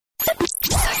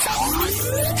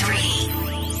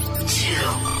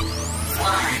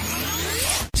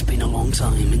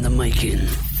long time in the making,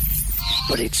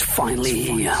 but it's finally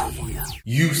here.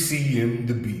 UCM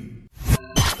The Beat.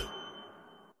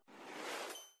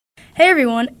 Hey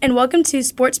everyone, and welcome to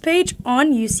Sports Page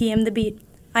on UCM The Beat.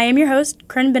 I am your host,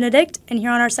 Corinne Benedict, and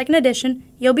here on our second edition,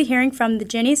 you'll be hearing from the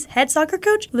Jennies head soccer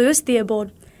coach, Lewis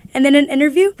Theobald, and then an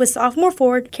interview with sophomore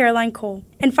forward Caroline Cole.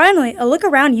 And finally, a look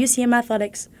around UCM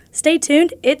athletics. Stay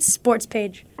tuned, it's Sports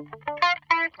Page.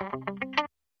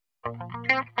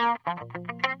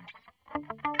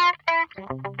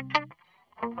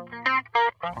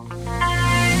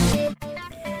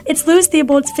 It's Lewis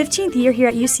Theobald's 15th year here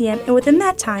at UCM, and within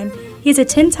that time, he is a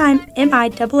 10-time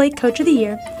MIAA Coach of the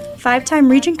Year, 5-time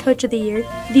Region Coach of the Year,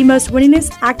 the most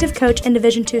winningest active coach in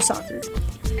Division II soccer.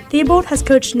 Theobald has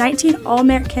coached 19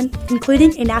 All-American,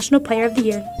 including a National Player of the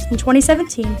Year, in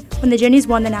 2017 when the Jennies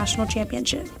won the national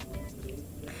championship.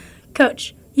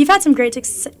 Coach, you've had some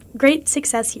great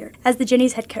success here as the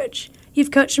Jennies head coach.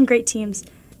 You've coached some great teams.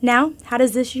 Now, how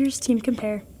does this year's team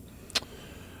compare?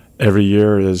 Every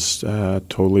year is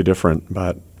totally different,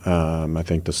 but I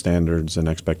think the standards and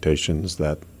expectations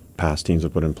that past teams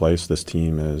have put in place, this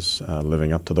team is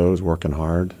living up to those, working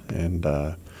hard, and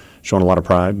showing a lot of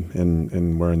pride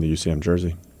in wearing the UCM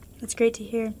jersey. That's great to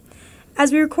hear.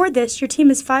 As we record this, your team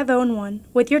is 5-0-1,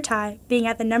 with your tie being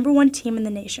at the number 1 team in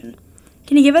the nation.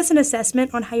 Can you give us an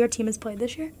assessment on how your team has played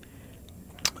this year?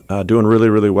 Doing really,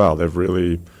 really well. They've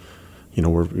really...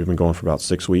 we've been going for about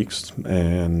 6 weeks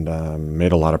and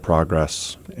made a lot of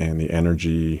progress, and the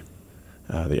energy,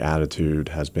 the attitude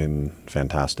has been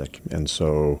fantastic. And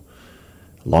so,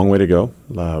 long way to go.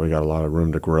 We got a lot of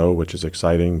room to grow, which is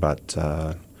exciting, but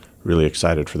really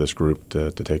excited for this group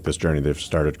to take this journey. They've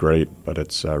started great, but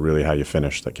it's really how you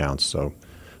finish that counts. So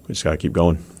we just got to keep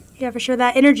going. Yeah, for sure.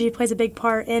 That energy plays a big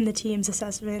part in the team's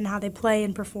assessment and how they play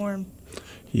and perform.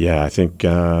 Yeah, I think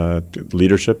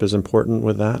leadership is important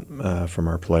with that from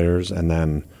our players, and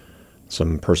then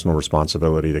some personal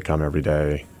responsibility to come every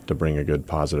day to bring a good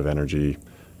positive energy,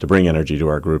 to bring energy to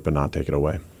our group and not take it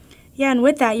away. Yeah, and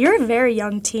with that, you're a very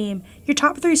young team. Your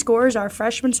top 3 scorers are a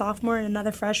freshman, sophomore, and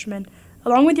another freshman,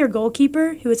 along with your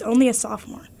goalkeeper, who is only a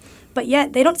sophomore. But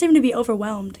yet, they don't seem to be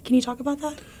overwhelmed. Can you talk about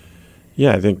that?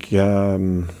 Yeah, I think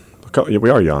we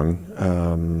are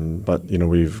young, but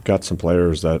we've got some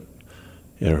players that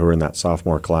who are in that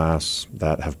sophomore class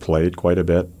that have played quite a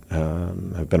bit,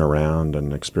 have been around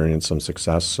and experienced some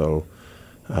success. So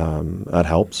that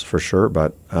helps for sure.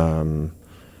 But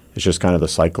it's just kind of the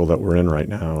cycle that we're in right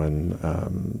now. And,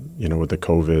 with the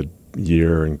COVID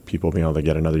year and people being able to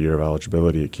get another year of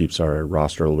eligibility, it keeps our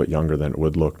roster a little bit younger than it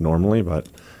would look normally. But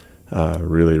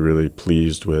really, really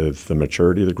pleased with the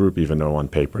maturity of the group, even though on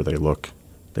paper they look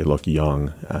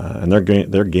young. And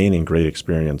they're gaining great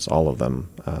experience, all of them.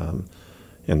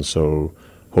 And so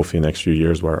hopefully in the next few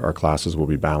years where our classes will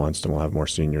be balanced and we'll have more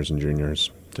seniors and juniors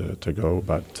to go.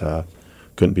 But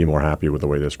couldn't be more happy with the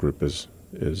way this group is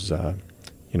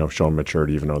showing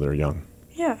maturity even though they're young.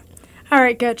 Yeah. All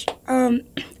right, Coach. I'm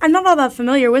not all that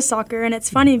familiar with soccer, and it's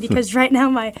funny because right now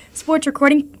my sports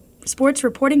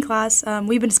reporting class,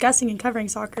 we've been discussing and covering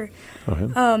soccer.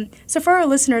 Okay. So for our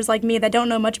listeners like me that don't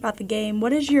know much about the game,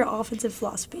 what is your offensive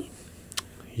philosophy?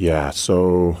 Yeah,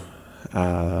 so...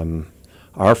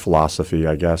 our philosophy,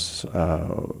 I guess,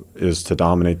 is to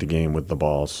dominate the game with the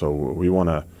ball. So we want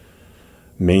to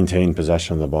maintain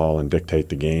possession of the ball and dictate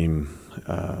the game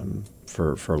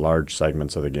for large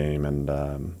segments of the game. And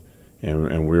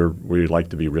we like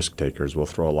to be risk takers. We'll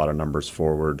throw a lot of numbers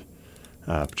forward,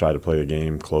 try to play the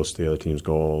game close to the other team's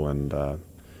goal. And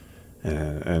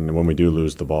when we do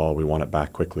lose the ball, we want it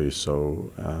back quickly.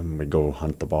 So we go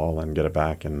hunt the ball and get it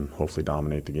back and hopefully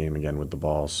dominate the game again with the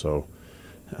ball. So.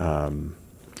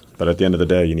 But at the end of the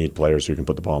day, you need players who can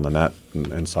put the ball in the net.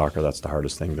 In soccer, that's the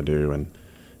hardest thing to do, and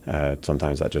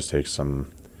sometimes that just takes some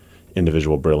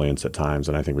individual brilliance at times.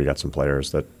 And I think we got some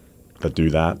players that do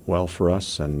that well for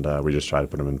us, and we just try to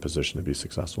put them in position to be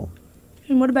successul.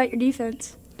 And what about your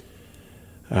defense?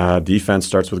 Defense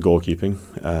starts with goalkeeping,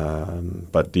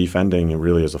 but defending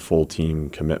really is a full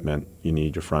team commitment. You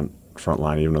need your front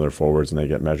line, even though they're forwards and they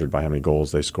get measured by how many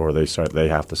goals they score. They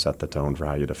have to set the tone for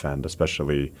how you defend,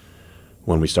 especially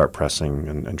when we start pressing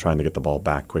and trying to get the ball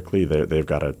back quickly. They've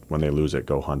got to, when they lose it,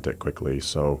 go hunt it quickly.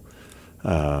 So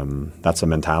that's a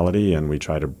mentality, and we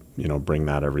try to bring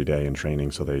that every day in training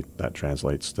so that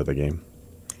translates to the game.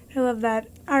 I love that.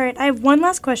 All right, I have one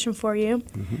last question for you.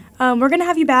 Mm-hmm. We're going to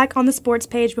have you back on the sports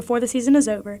page before the season is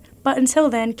over. But until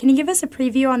then, can you give us a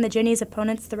preview on the Jennies'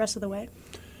 opponents the rest of the way?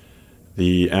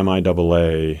 The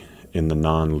MIAA in the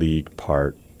non-league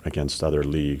part against other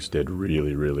leagues did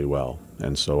really, really well.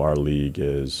 And so our league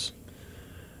is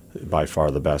by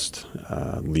far the best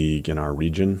league in our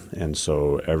region. And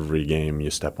so every game you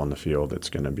step on the field, it's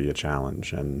going to be a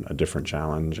challenge and a different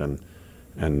challenge.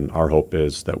 And our hope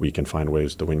is that we can find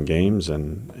ways to win games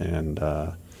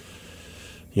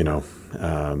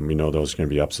we know those are going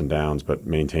to be ups and downs, but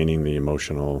maintaining the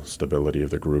emotional stability of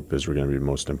the group is going to be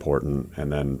most important,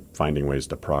 and then finding ways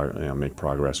to make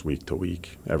progress week to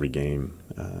week. Every game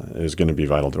is going to be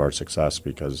vital to our success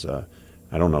because I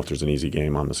don't know if there's an easy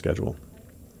game on the schedule.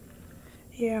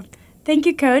 Yeah. Thank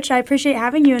you, Coach. I appreciate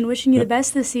having you and wishing you the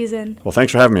best this season. Well,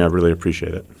 thanks for having me. I really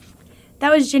appreciate it.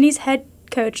 That was Ginny's head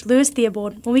coach, Lewis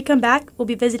Theobald. When we come back, we'll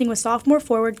be visiting with sophomore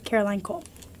forward Caroline Cole.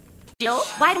 Jill,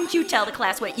 why don't you tell the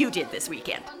class what you did this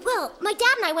weekend? Well, my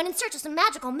dad and I went in search of some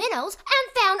magical minnows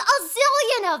and found a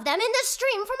zillion of them in the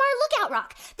stream from our lookout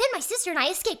rock. Then my sister and I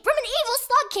escaped from an evil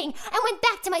slug king and went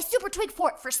back to my super twig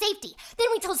fort for safety. Then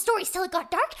we told stories till it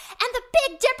got dark, and the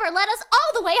Big Dipper led us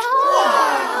all the way home.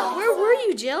 Wow. Where were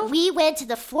you, Jill? We went to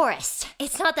the forest.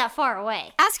 It's not that far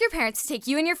away. Ask your parents to take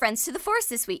you and your friends to the forest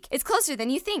this week. It's closer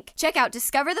than you think. Check out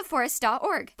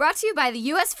discovertheforest.org. Brought to you by the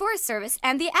U.S. Forest Service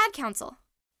and the Ad Council.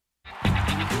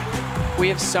 We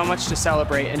have so much to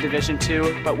celebrate in Division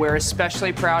II, but we're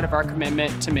especially proud of our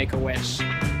commitment to Make-A-Wish.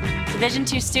 Division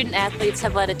II student athletes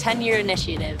have led a 10-year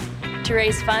initiative to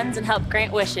raise funds and help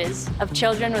grant wishes of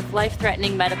children with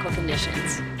life-threatening medical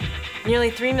conditions.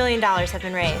 Nearly $3 million have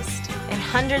been raised, and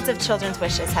hundreds of children's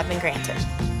wishes have been granted.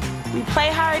 We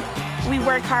play hard, we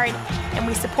work hard, and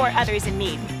we support others in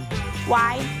need.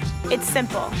 Why? It's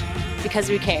simple. Because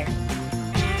we care.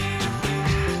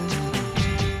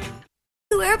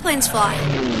 Do airplanes fly?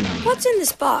 What's in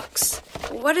this box?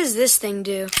 What does this thing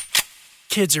do?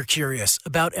 Kids are curious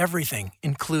about everything,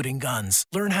 including guns.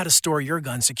 Learn how to store your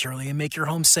gun securely and make your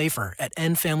home safer at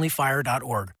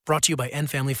endfamilyfire.org. Brought to you by End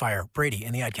Family Fire, Brady,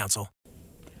 and the Ad Council.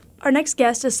 Our next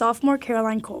guest is sophomore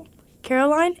Caroline Cole.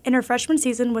 Caroline, in her freshman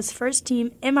season, was first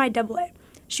team MIAA.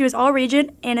 She was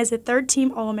all-region and is a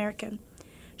third-team All-American.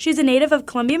 She's a native of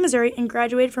Columbia, Missouri, and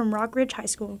graduated from Rock Ridge High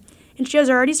School, and she has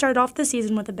already started off the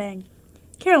season with a bang.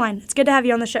 Caroline, it's good to have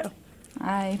you on the show.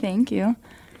 Hi, thank you.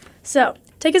 So,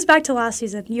 take us back to last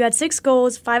season. You had 6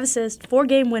 goals, 5 assists, 4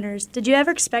 game winners. Did you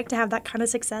ever expect to have that kind of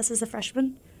success as a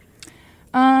freshman?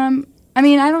 I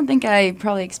don't think I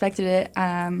probably expected it.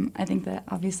 I think that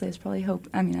obviously it's probably hope.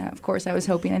 Of course I was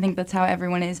hoping. I think that's how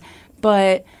everyone is.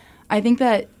 But I think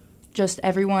that just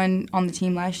everyone on the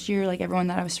team last year, like everyone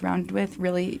that I was surrounded with,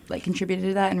 really contributed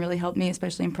to that and really helped me,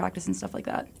 especially in practice and stuff like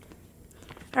that.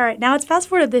 All right, now let's fast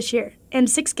forward to this year. In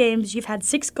 6 games, you've had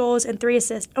 6 goals and 3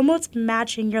 assists, almost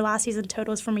matching your last season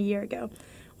totals from a year ago.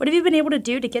 What have you been able to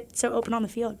do to get so open on the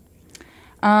field?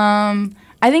 I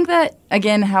think that,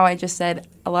 again, how I just said,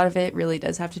 a lot of it really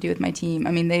does have to do with my team.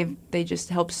 They just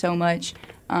help so much.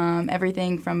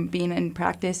 Everything from being in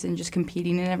practice and just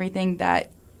competing and everything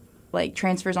that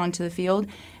transfers onto the field.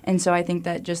 And so I think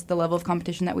that just the level of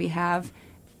competition that we have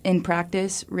in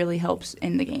practice really helps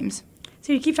in the games.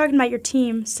 So you keep talking about your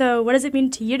team. So what does it mean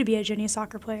to you to be a junior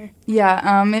soccer player?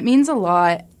 Yeah, it means a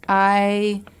lot.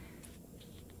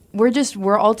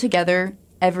 We're all together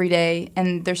every day,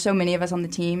 and there's so many of us on the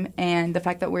team, and the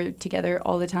fact that we're together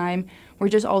all the time, we're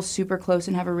just all super close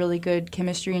and have a really good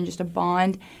chemistry and just a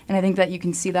bond, and I think that you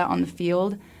can see that on the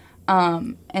field.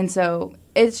 And so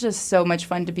it's just so much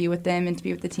fun to be with them and to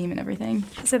be with the team and everything.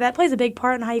 So that plays a big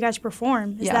part in how you guys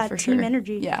perform, is that team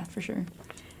energy. Yeah, for sure.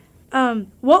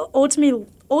 What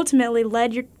ultimately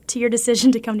led to your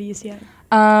decision to come to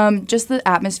UCM? Just the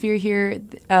atmosphere here.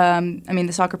 The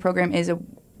soccer program is a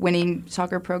winning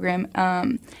soccer program,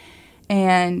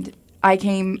 and I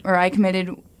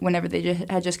committed whenever they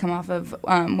had just come off of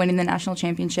winning the national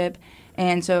championship,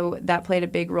 and so that played a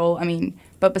big role.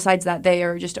 But besides that, they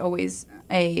are just always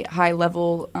a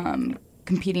high-level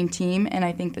competing team, and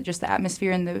I think that just the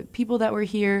atmosphere and the people that were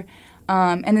here,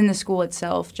 and then the school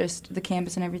itself, just the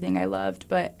campus and everything I loved.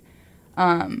 But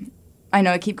I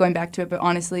know I keep going back to it, but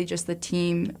honestly, just the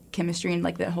team chemistry and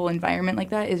the whole environment like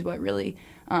that is what really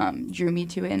drew me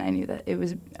to it, and I knew that it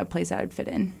was a place that I'd fit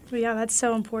in. Well, yeah, that's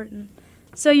so important.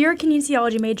 So you're a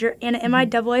kinesiology major and an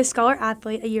MIAA Scholar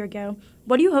athlete a year ago.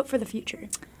 What do you hope for the future?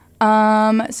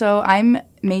 So I'm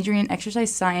majoring in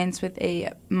exercise science with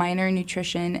a minor in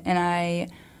nutrition, and I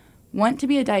want to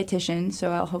be a dietitian,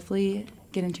 so I'll hopefully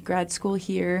get into grad school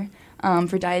here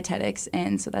for dietetics,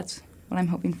 and so that's what I'm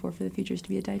hoping for the future, is to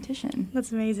be a dietitian.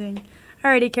 That's amazing.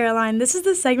 Alrighty, Caroline, this is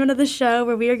the segment of the show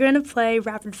where we are going to play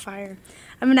Rapid Fire.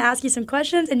 I'm going to ask you some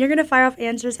questions, and you're going to fire off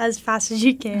answers as fast as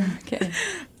you can. Okay.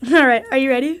 All right, are you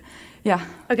ready? Yeah.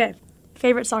 Okay.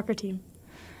 Favorite soccer team?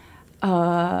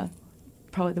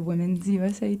 Probably the women's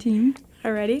USA team.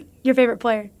 Alrighty. Your favorite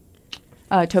player?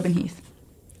 Tobin Heath.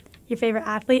 Your favorite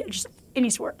athlete? Just any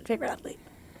sport, favorite athlete.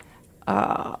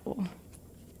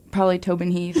 Probably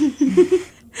Tobin Heath.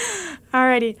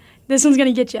 Alrighty, this one's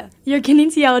gonna get you. You're a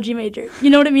kinesiology major. You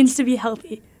know what it means to be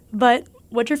healthy. But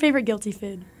what's your favorite guilty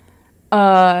food?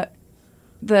 The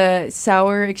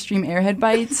sour extreme airhead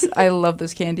bites. I love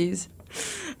those candies.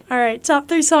 All right, top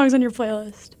 3 songs on your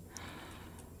playlist.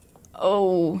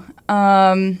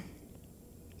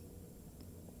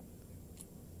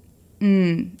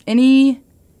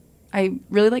 I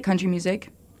really like country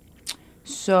music,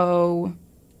 so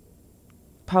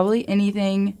probably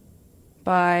anything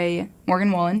by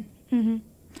Morgan Wallen,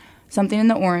 Something in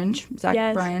the Orange,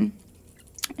 Zach Bryan,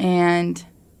 and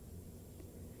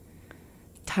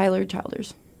Tyler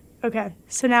Childers. Okay,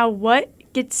 so now what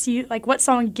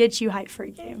song gets you hyped for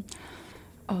a game?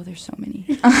 Oh, there's so many.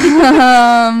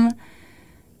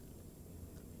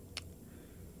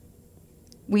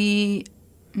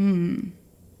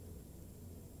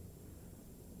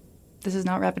 This is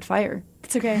not rapid fire.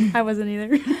 It's okay. I wasn't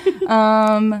either. Gets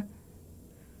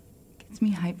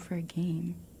me hyped for a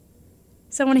game.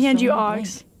 Someone hands you aux.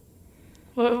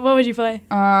 What would you play?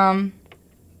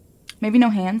 Maybe No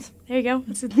Hands. There you go.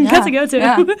 That's a go-to.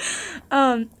 Yeah.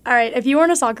 All right. If you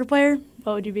weren't a soccer player,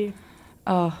 what would you be?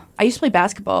 I used to play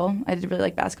basketball. I did really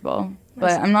like basketball,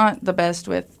 but I'm not the best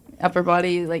with upper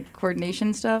body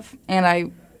coordination stuff, and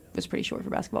I was pretty short for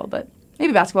basketball, but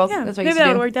maybe basketball. Yeah, that's what maybe I used to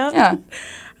that do. would work out. Yeah.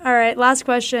 All right, last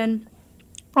question.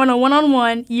 On a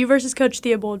one-on-one, you versus Coach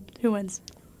Theobald, who wins?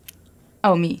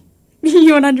 Oh, me.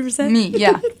 You 100%? Me,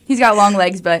 yeah. He's got long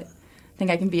legs, but I think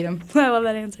I can beat him. I love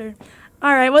that answer.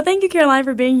 All right, well, thank you, Caroline,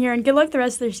 for being here, and good luck the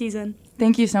rest of their season.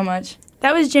 Thank you so much.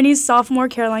 That was Jenny's sophomore,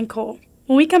 Caroline Cole.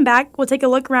 When we come back, we'll take a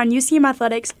look around UCM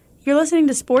Athletics. You're listening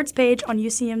to Sports Page on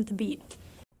UCM The Beat.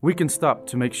 We can stop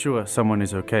to make sure someone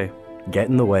is okay. Get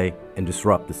in the way and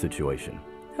disrupt the situation.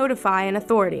 Notify an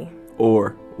authority.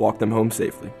 Or walk them home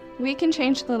safely. We can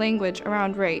change the language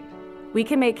around rape. We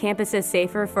can make campuses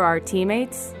safer for our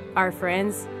teammates, our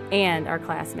friends, and our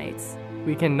classmates.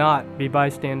 We cannot be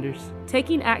bystanders.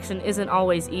 Taking action isn't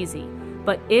always easy,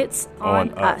 but it's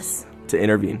on us to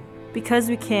intervene. Because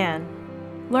we can.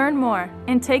 Learn more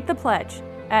and take the pledge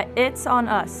at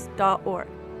itsonus.org.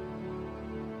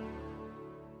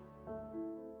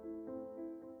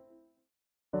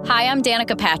 Hi, I'm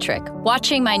Danica Patrick.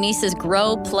 Watching my nieces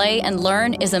grow, play, and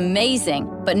learn is amazing,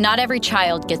 but not every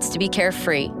child gets to be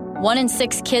carefree. 1 in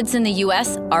 6 kids in the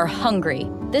U.S. are hungry.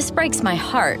 This breaks my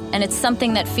heart, and it's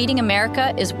something that Feeding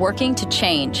America is working to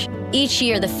change. Each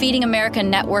year, the Feeding America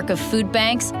network of food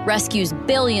banks rescues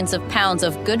billions of pounds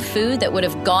of good food that would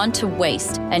have gone to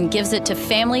waste and gives it to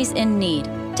families in need.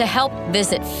 To help,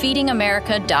 visit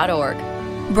feedingamerica.org.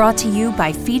 Brought to you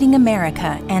by Feeding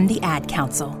America and the Ad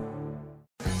Council.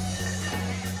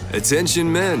 Attention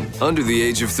men under the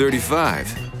age of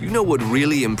 35. You know what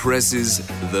really impresses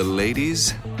the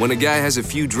ladies? When a guy has a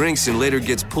few drinks and later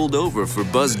gets pulled over for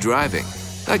buzzed driving.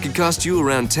 That could cost you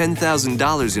around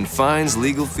 $10,000 in fines,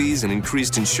 legal fees, and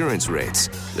increased insurance rates.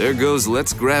 There goes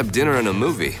let's grab dinner and a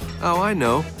movie. Oh, I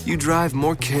know. You drive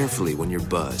more carefully when you're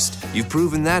buzzed. You've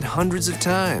proven that hundreds of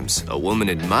times. A woman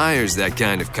admires that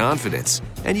kind of confidence.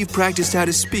 And you've practiced how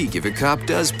to speak if a cop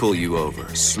does pull you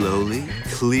over. Slowly,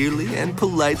 clearly, and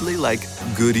politely like,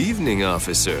 "Good evening,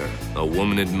 officer." A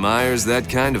woman admires that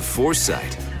kind of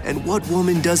foresight. And what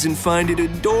woman doesn't find it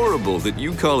adorable that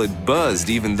you call it buzzed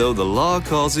even though the law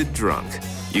calls it drunk?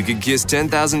 You could kiss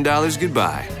 $10,000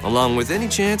 goodbye, along with any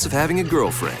chance of having a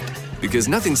girlfriend. Because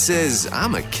nothing says,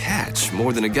 "I'm a catch,"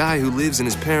 more than a guy who lives in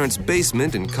his parents'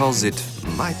 basement and calls it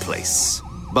my place.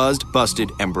 Buzzed,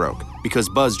 busted, and broke. Because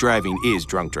buzz driving is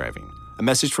drunk driving. A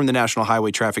message from the National Highway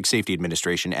Traffic Safety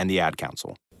Administration and the Ad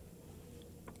Council.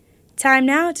 Time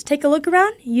now to take a look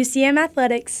around UCM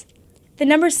Athletics. The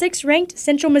number 6 ranked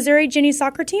Central Missouri Jennies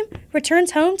soccer team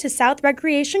returns home to South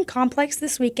Recreation Complex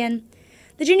this weekend.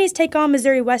 The Jennies take on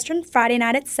Missouri Western Friday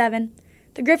night at 7.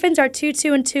 The Griffins are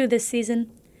 2-2-2 this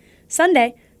season.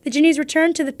 Sunday, the Jennies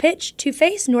return to the pitch to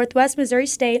face Northwest Missouri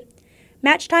State.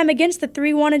 Match time against the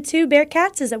 3-1-2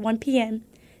 Bearcats is at 1 p.m.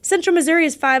 Central Missouri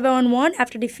is 5-0-1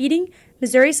 after defeating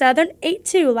Missouri Southern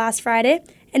 8-2 last Friday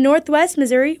and Northwest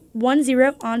Missouri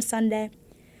 1-0 on Sunday.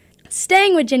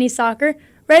 Staying with Jennies soccer,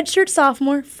 redshirt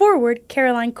sophomore forward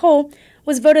Caroline Cole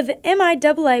was voted the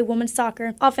MIAA Women's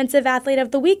Soccer Offensive Athlete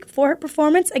of the Week for her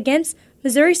performance against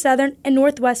Missouri Southern and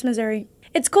Northwest Missouri.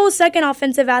 It's Cole's second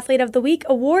Offensive Athlete of the Week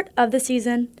award of the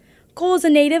season. Cole is a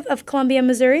native of Columbia,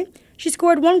 Missouri. She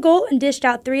scored 1 goal and dished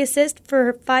out 3 assists for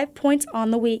her 5 points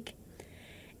on the week.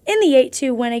 In the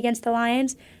 8-2 win against the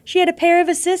Lions, she had a pair of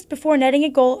assists before netting a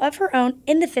goal of her own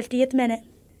in the 50th minute.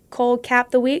 Cole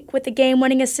capped the week with a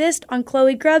game-winning assist on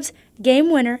Chloe Grubb's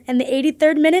game winner in the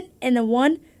 83rd minute in the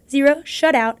 1-0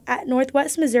 shutout at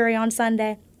Northwest Missouri on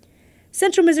Sunday.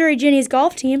 Central Missouri Jennies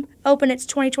golf team opened its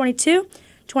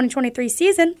 2022-2023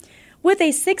 season with a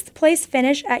 6th-place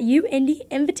finish at U-Indy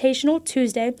Invitational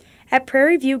Tuesday at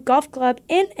Prairie View Golf Club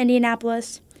in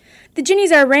Indianapolis. The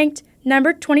Jennies are ranked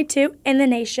number 22 in the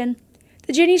nation.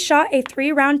 The Jennies shot a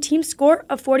 3-round team score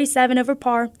of 47 over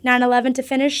par, 9-11 to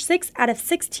finish 6 out of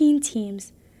 16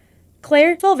 teams.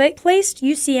 Claire Solvik placed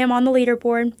UCM on the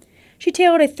leaderboard. She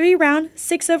tailed a 3-round,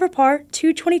 6 over par,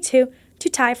 222 to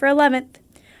tie for 11th.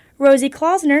 Rosie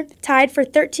Klausner tied for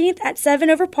 13th at 7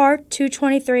 over par,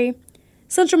 223.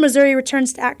 Central Missouri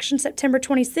returns to action September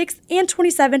 26th and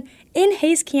 27th in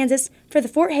Hays, Kansas for the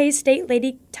Fort Hays State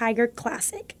Lady Tiger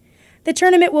Classic. The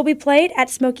tournament will be played at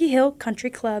Smoky Hill Country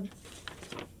Club.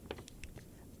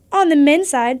 On the men's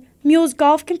side, Mules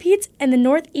Golf competes in the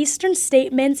Northeastern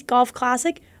State Men's Golf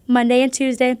Classic Monday and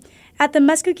Tuesday at the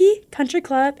Muskogee Country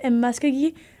Club in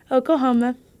Muskogee,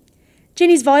 Oklahoma.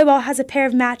 Jennies Volleyball has a pair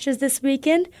of matches this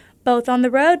weekend, both on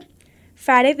the road.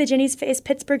 Friday, the Jennies face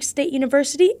Pittsburg State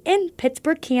University in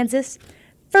Pittsburg, Kansas.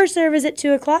 First serve is at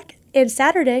 2 o'clock, and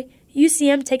Saturday,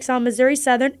 UCM takes on Missouri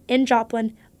Southern in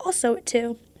Joplin, also at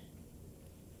 2.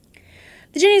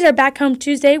 The Jennies are back home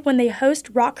Tuesday when they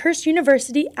host Rockhurst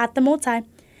University at the Multi.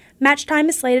 Match time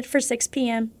is slated for 6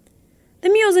 p.m. The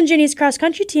Mules and Jennies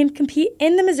cross-country team compete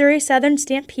in the Missouri Southern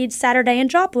Stampede Saturday in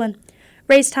Joplin.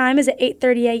 Race time is at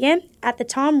 8:30 a.m. at the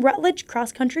Tom Rutledge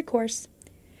cross-country course.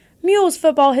 Mules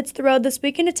football hits the road this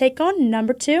weekend to take on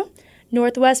number 2,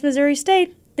 Northwest Missouri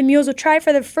State. The Mules will try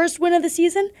for their first win of the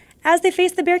season as they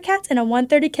face the Bearcats in a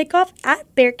 1:30 kickoff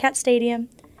at Bearcat Stadium.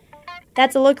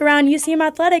 That's a look around UCM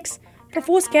athletics. For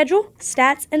full schedule,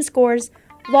 stats, and scores,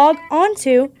 log on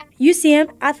to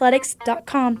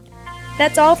ucmathletics.com.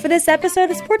 That's all for this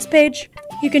episode of Sports Page.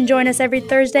 You can join us every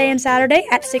Thursday and Saturday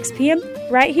at 6 p.m.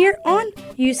 right here on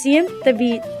UCM The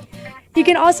Beat. You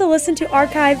can also listen to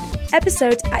archived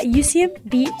episodes at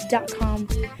ucmbeat.com.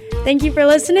 Thank you for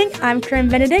listening. I'm Corinne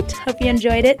Benedict. Hope you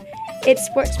enjoyed it. It's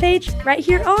Sports Page right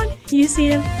here on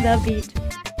UCM The Beat.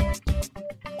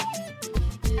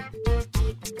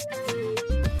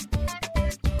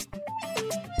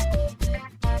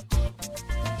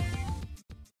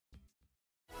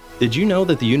 Did you know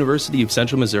that the University of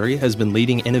Central Missouri has been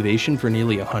leading innovation for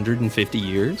nearly 150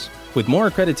 years? With more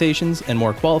accreditations and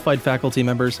more qualified faculty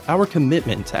members, our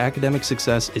commitment to academic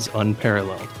success is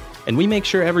unparalleled, and we make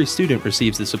sure every student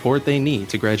receives the support they need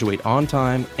to graduate on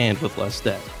time and with less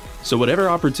debt. So whatever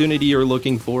opportunity you're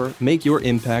looking for, make your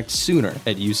impact sooner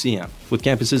at UCM, with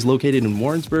campuses located in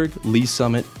Warrensburg, Lee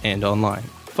Summit, and online.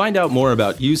 Find out more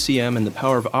about UCM and the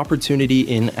power of opportunity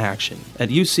in action at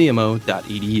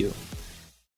ucmo.edu.